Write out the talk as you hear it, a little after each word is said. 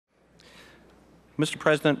Mr.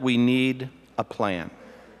 President, we need a plan,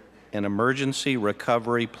 an emergency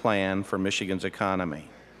recovery plan for Michigan's economy,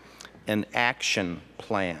 an action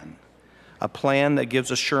plan, a plan that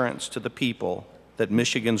gives assurance to the people that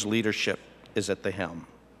Michigan's leadership is at the helm.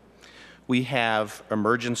 We have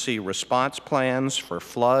emergency response plans for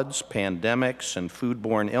floods, pandemics, and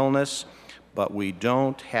foodborne illness, but we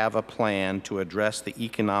don't have a plan to address the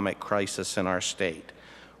economic crisis in our state.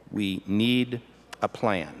 We need a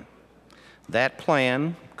plan. That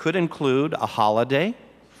plan could include a holiday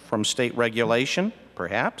from state regulation,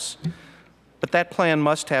 perhaps, but that plan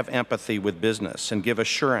must have empathy with business and give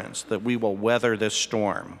assurance that we will weather this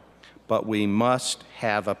storm. But we must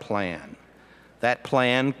have a plan. That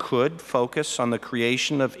plan could focus on the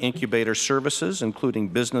creation of incubator services, including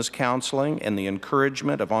business counseling and the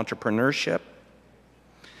encouragement of entrepreneurship.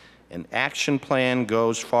 An action plan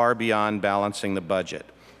goes far beyond balancing the budget.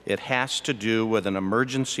 It has to do with an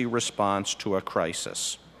emergency response to a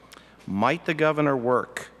crisis. Might the governor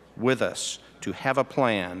work with us to have a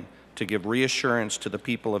plan to give reassurance to the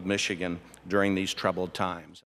people of Michigan during these troubled times?